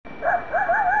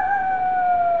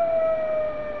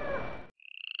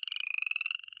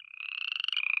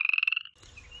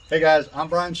Hey guys, I'm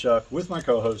Brian Shuck with my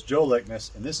co-host Joe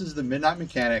Lickness, and this is the Midnight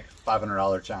Mechanic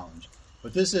 $500 challenge.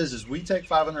 What this is we take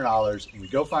 $500 and we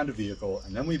go find a vehicle,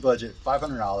 and then we budget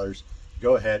 $500,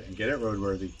 go ahead and get it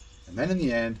roadworthy, and then in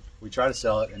the end we try to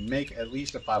sell it and make at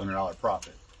least a $500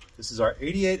 profit. This is our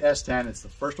 88 S10. It's the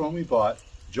first one we bought.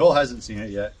 Joel hasn't seen it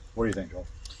yet. What do you think, Joel?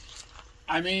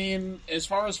 I mean, as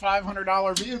far as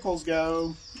 $500 vehicles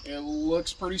go, it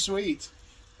looks pretty sweet.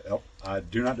 Yep, I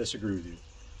do not disagree with you.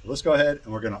 Let's go ahead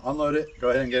and we're going to unload it, go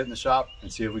ahead and get it in the shop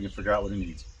and see if we can figure out what it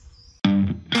needs.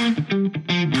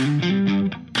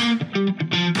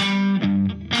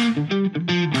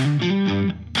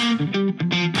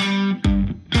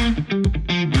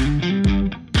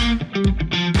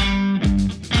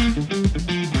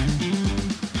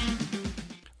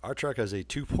 Our truck has a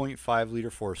 2.5 liter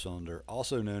four-cylinder,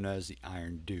 also known as the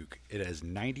Iron Duke. It has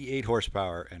 98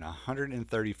 horsepower and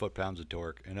 130 foot-pounds of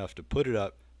torque, enough to put it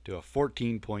up to a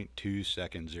 14.2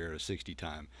 second 0 to 60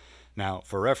 time. Now,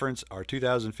 for reference, our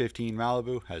 2015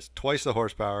 Malibu has twice the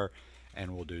horsepower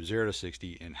and will do 0 to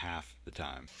 60 in half the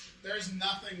time. There's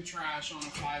nothing trash on a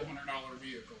 $500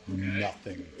 vehicle. Okay?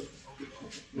 Nothing.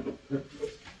 We'll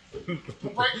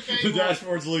break the cable. The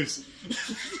dashboard's loose.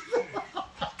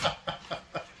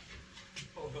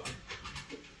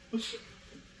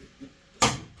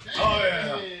 Oh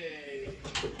yeah. Hey.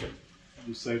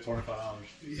 You saved $25.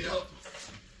 Yep.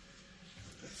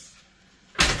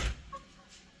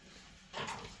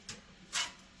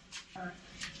 Alright.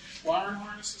 Wiring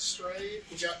harness is straight.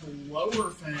 We got the lower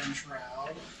fan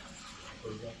shroud.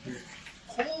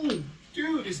 Oh,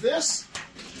 dude, is this?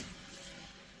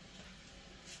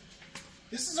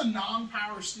 This is a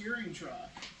non-power steering truck.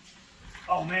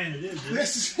 Oh man, it is.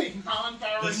 This is a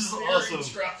non-power steering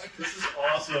truck. This is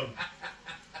awesome.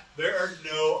 There are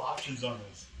no options on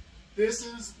this. This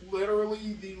is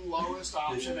literally the lowest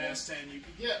option S10 you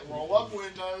could get. Roll-up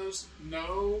windows,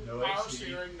 no power AC.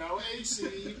 steering, no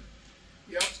AC.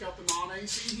 Yep, it's got the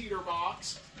non-AC heater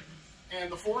box, and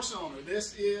the four-cylinder.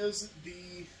 This is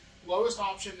the lowest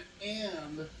option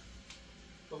and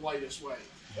the lightest weight.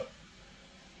 Yep.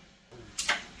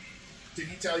 Did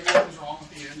he tell you what was wrong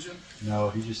with the engine? No,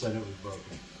 he just said it was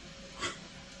broken.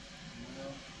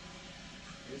 Well,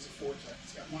 it's a Forte.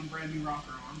 It's got one brand new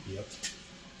rocker arm. Yep.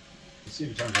 Let's see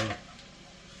if it turns on.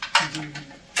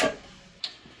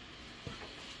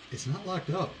 It's not locked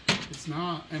up. It's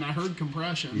not, and I heard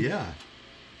compression. Yeah.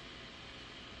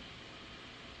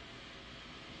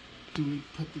 Do we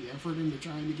put the effort into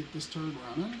trying to get this turd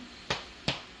running?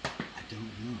 I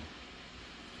don't know.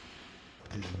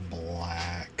 It's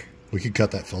black. We could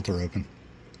cut that filter open.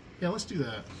 Yeah, let's do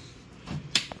that.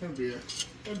 That'd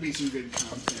be some good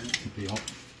content.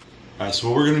 Alright, so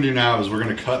what we're going to do now is we're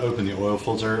going to cut open the oil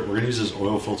filter. We're going to use this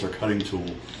oil filter cutting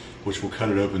tool, which will cut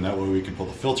it open. That way we can pull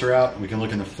the filter out and we can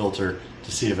look in the filter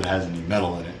to see if it has any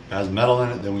metal in it. If it has metal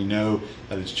in it, then we know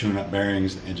that it's chewing up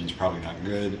bearings. The engine's probably not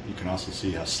good. You can also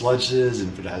see how sludged it is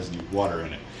and if it has any water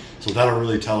in it. So that'll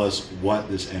really tell us what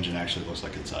this engine actually looks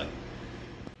like inside.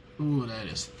 Ooh, that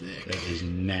is thick. That is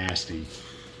nasty.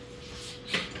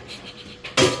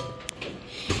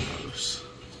 Gross.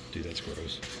 Dude, that's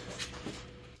gross.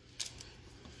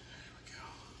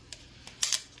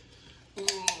 There we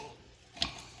go. Ooh.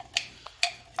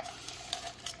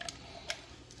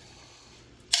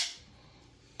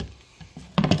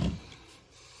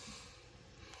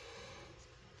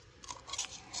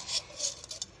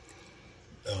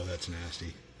 Oh, that's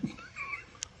nasty.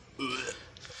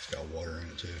 It's got water in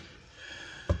it too.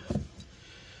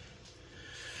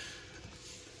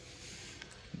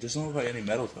 It doesn't look like any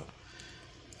metal though.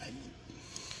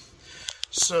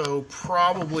 So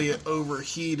probably it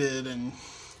overheated and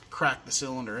cracked the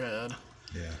cylinder head.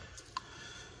 Yeah.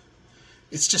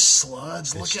 It's just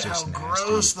sludge. Look at how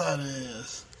gross that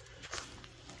is.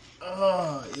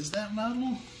 Is that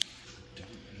metal?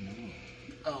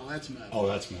 Oh, that's metal. Oh,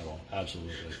 that's metal.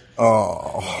 Absolutely.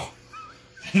 Oh.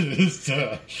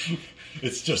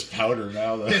 It's just powder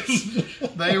now, though.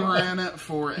 They ran it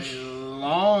for a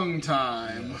long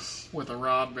time with a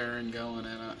rod bearing going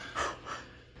in it.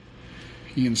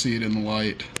 You can see it in the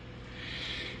light.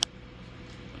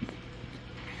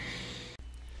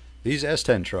 These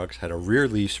S10 trucks had a rear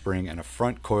leaf spring and a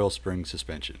front coil spring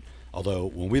suspension. Although,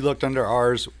 when we looked under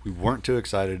ours, we weren't too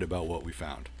excited about what we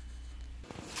found.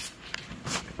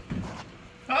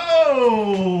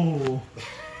 Oh!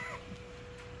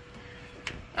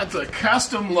 That's a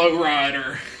custom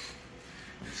lowrider.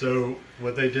 So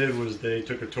what they did was they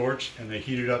took a torch and they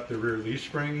heated up the rear leaf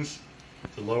springs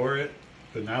to lower it,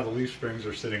 but now the leaf springs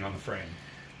are sitting on the frame.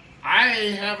 I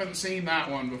haven't seen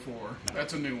that one before. No.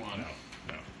 That's a new one.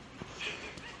 No.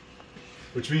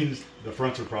 which means the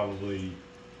fronts are probably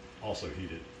also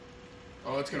heated.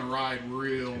 Oh, it's gonna ride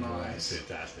real nice.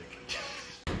 Fantastic.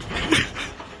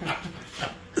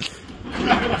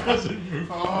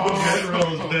 Oh, the head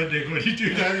roll is bending when you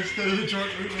do that instead of the truck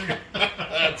moving.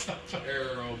 that's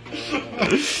terrible.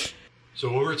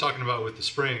 So what we're talking about with the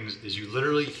springs is you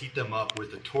literally heat them up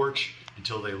with a torch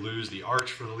until they lose the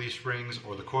arch for the leaf springs,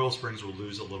 or the coil springs will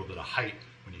lose a little bit of height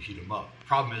when you heat them up.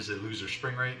 Problem is they lose their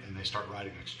spring rate and they start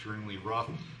riding extremely rough,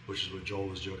 which is what Joel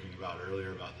was joking about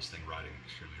earlier about this thing riding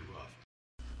extremely rough.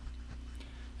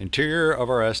 Interior of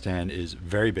our S10 is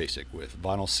very basic with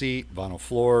vinyl seat, vinyl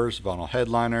floors, vinyl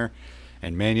headliner,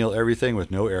 and manual everything with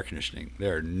no air conditioning.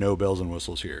 There are no bells and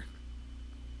whistles here.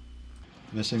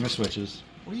 Missing the switches.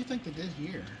 What do you think they did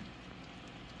here?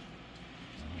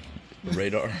 The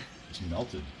radar. It's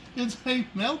melted. They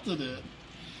melted it.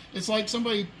 It's like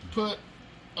somebody put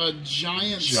a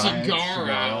giant Giant cigar cigar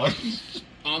out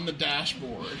on the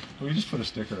dashboard. We just put a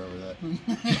sticker over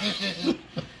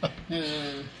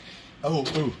that.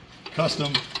 Oh,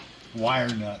 custom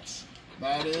wire nuts.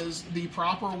 That is the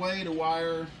proper way to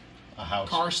wire A house.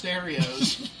 car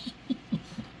stereos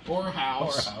or a Or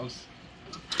house. a house.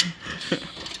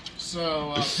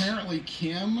 So apparently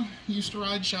Kim used to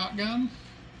ride shotgun.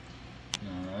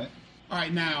 All right. All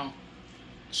right, now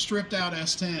stripped out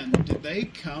S10. Did they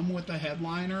come with the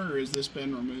headliner, or has this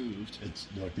been removed? It's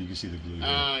like you can see the glue.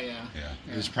 Oh there. yeah.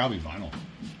 It's probably vinyl.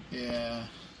 Yeah.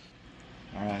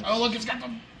 All right. Oh look, it's got the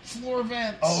floor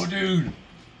vents. Oh, dude.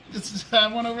 It's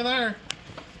that one over there.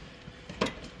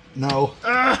 No.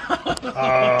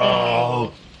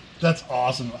 Oh, that's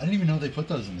awesome. I didn't even know they put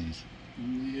those in these.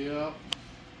 Yep.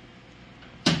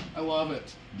 I love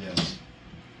it. Yes.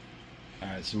 All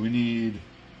right, so we need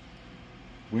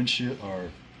windshield or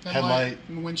headlight,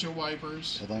 and windshield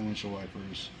wipers. headlight, windshield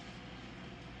wipers.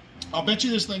 I'll bet you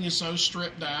this thing is so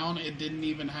stripped down it didn't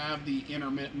even have the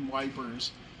intermittent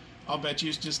wipers. I'll bet you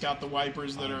it's just got the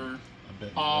wipers that are I bet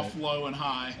you're off, right. low, and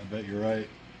high. I bet you're right.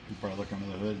 You probably look under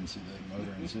the hood and see the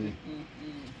motor and see.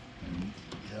 And,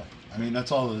 yeah, I mean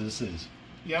that's all that this is.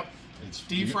 Yep. It's Are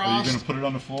Defrost. you going to put it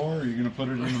on the floor, or are you going to put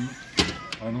it in?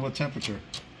 I don't know what temperature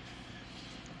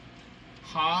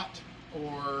Hot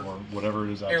or or whatever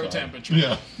it is outside. air temperature.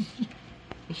 Yeah,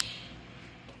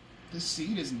 This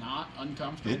seat is not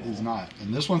uncomfortable. it is not.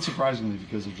 And this one surprisingly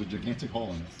because there's a gigantic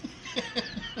hole in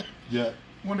it. Yeah.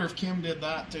 Wonder if Kim did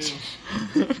that too.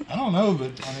 I don't know,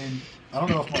 but I mean, I don't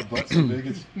know if my butt's so big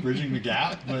it's bridging the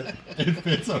gap, but it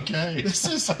fits okay. This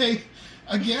is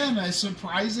again a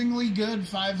surprisingly good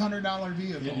 $500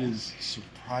 vehicle. It is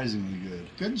surprisingly good.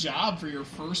 Good job for your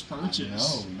first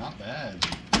purchase. No, not bad.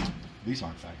 These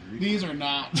aren't factory. These are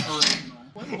not original.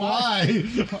 Why?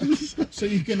 So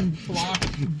you can block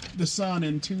the sun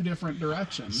in two different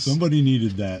directions. Somebody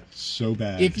needed that so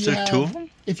bad. If you there have, two of them?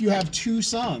 If you have two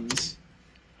suns,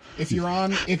 if you are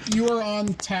on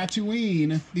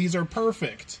Tatooine, these are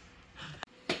perfect.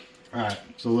 All right,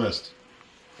 so list.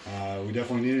 We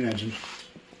definitely need an engine.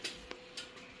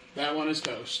 That one is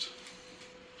toast.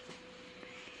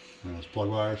 Those plug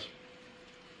wires.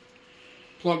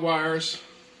 Plug wires.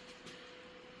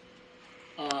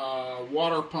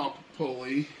 Water pump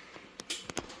pulley.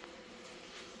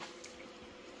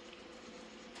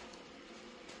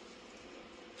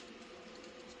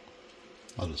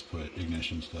 I'll just put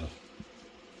ignition stuff.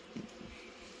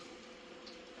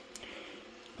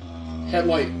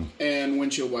 Headlight and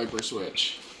windshield wiper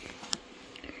switch.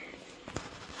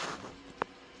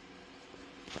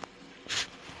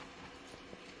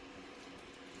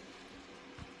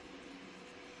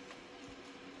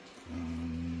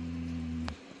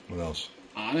 What else?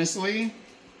 Honestly,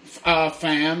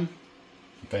 fan.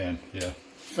 Fan, yeah.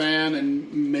 Fan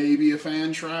and maybe a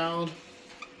fan shroud.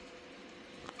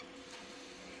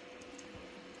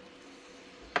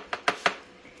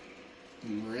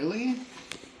 Really?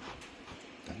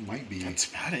 That might be. That's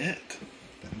about it.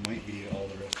 That might be all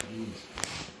the rest needs.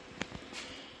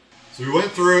 So we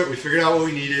went through it. We figured out what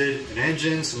we needed: an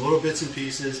engine, some little bits and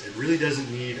pieces. It really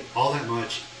doesn't need all that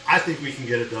much. I think we can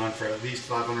get it done for at least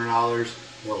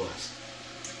 $500, more or less.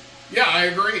 Yeah, I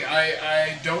agree.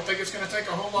 I don't think it's going to take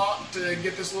a whole lot to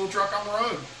get this little truck on the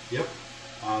road. Yep.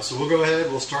 So we'll go ahead.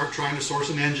 We'll start trying to source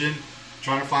an engine,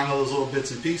 trying to find all those little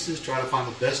bits and pieces, try to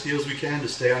find the best deals we can to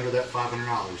stay under that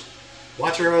 $500.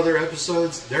 Watch our other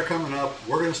episodes. They're coming up.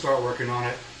 We're going to start working on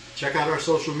it. Check out our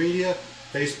social media,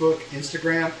 Facebook,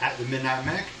 Instagram,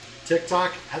 @TheMidnightMech,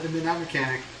 TikTok,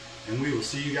 @TheMidnightMechanic, and we will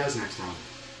see you guys next time.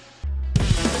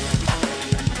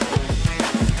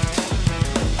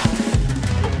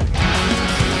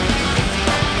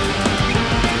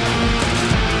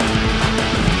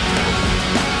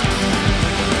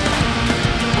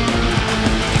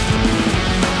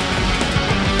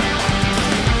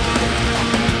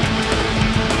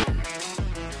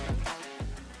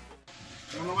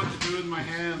 my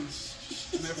hands.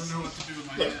 I never know what to do with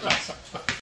my hands.